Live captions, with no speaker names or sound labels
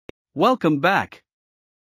Welcome back.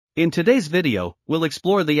 In today's video, we'll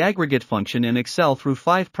explore the aggregate function in Excel through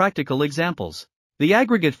 5 practical examples. The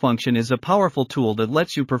aggregate function is a powerful tool that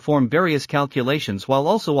lets you perform various calculations while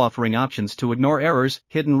also offering options to ignore errors,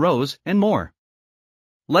 hidden rows, and more.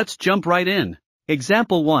 Let's jump right in.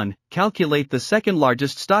 Example 1, calculate the second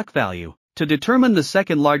largest stock value. To determine the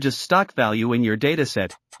second largest stock value in your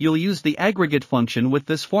dataset, you'll use the aggregate function with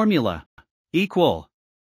this formula. Equal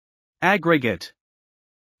aggregate,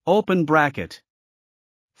 open bracket,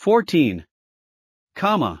 14,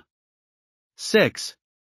 comma, 6,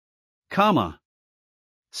 comma,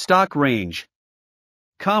 stock range,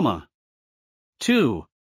 comma, 2,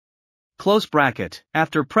 close bracket.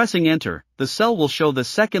 After pressing enter, the cell will show the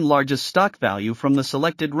second largest stock value from the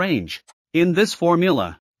selected range. In this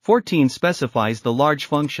formula, 14 specifies the large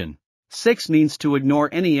function. 6 means to ignore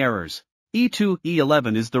any errors. E2,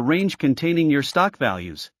 E11 is the range containing your stock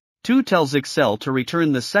values. 2 tells Excel to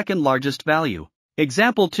return the second largest value.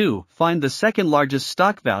 Example 2, find the second largest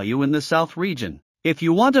stock value in the South region. If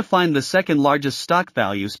you want to find the second largest stock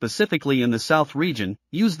value specifically in the South region,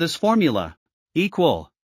 use this formula.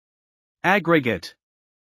 Equal aggregate,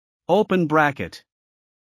 open bracket,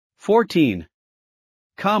 14,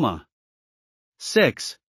 comma,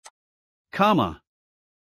 6, comma,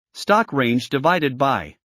 stock range divided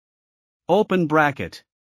by, open bracket,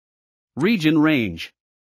 region range,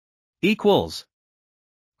 equals,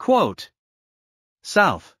 quote,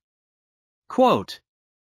 South, quote,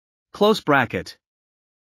 close bracket,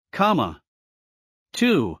 comma,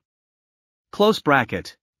 2, close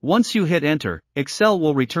bracket. Once you hit enter, Excel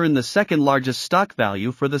will return the second largest stock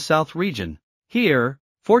value for the South region. Here,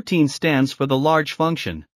 14 stands for the large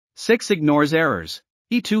function. 6 ignores errors.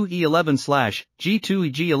 E2 E11 /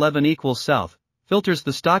 G2 G11 equals South, filters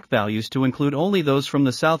the stock values to include only those from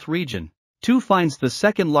the South region. 2 finds the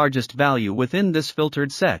second largest value within this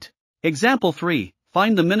filtered set. Example 3,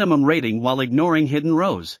 find the minimum rating while ignoring hidden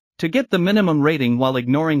rows. To get the minimum rating while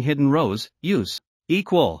ignoring hidden rows, use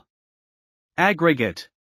equal aggregate,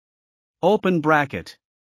 open bracket,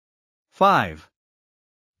 5,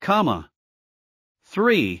 comma,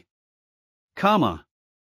 3, comma,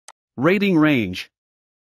 rating range,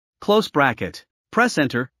 close bracket. Press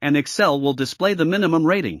enter, and Excel will display the minimum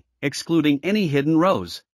rating, excluding any hidden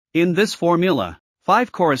rows. In this formula,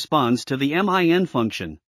 5 corresponds to the min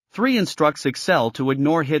function. 3 instructs Excel to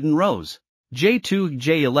ignore hidden rows. J2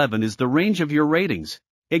 J11 is the range of your ratings.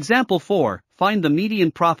 Example 4, find the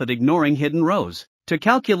median profit ignoring hidden rows. To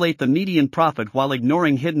calculate the median profit while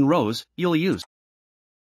ignoring hidden rows, you'll use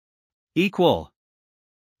equal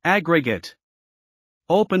aggregate,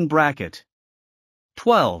 open bracket,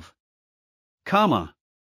 12, comma,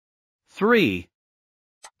 3,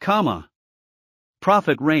 comma,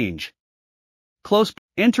 profit range, close.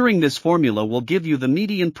 Entering this formula will give you the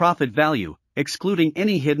median profit value, excluding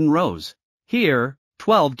any hidden rows. Here,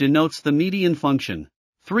 12 denotes the median function.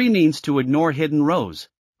 3 means to ignore hidden rows.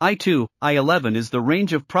 I2, I11 is the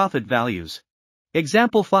range of profit values.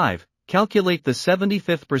 Example 5, calculate the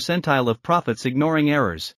 75th percentile of profits ignoring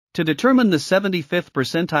errors. To determine the 75th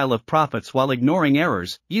percentile of profits while ignoring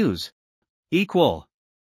errors, use equal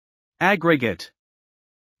aggregate,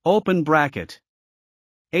 open bracket,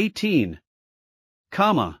 18,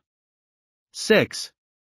 comma, 6,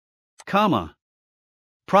 comma,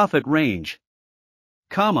 profit range,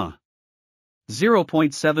 comma,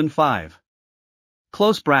 0.75,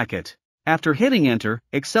 close bracket. After hitting enter,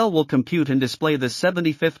 Excel will compute and display the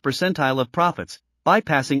 75th percentile of profits,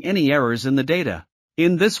 bypassing any errors in the data.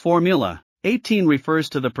 In this formula, 18 refers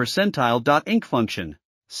to the percentile.inc function.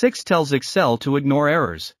 6 tells Excel to ignore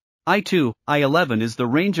errors. I2, I11 is the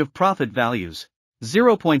range of profit values.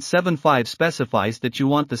 0.75 specifies that you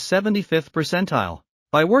want the 75th percentile.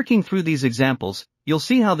 By working through these examples, you'll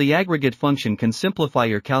see how the aggregate function can simplify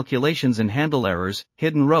your calculations and handle errors,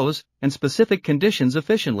 hidden rows, and specific conditions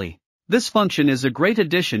efficiently. This function is a great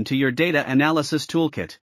addition to your data analysis toolkit.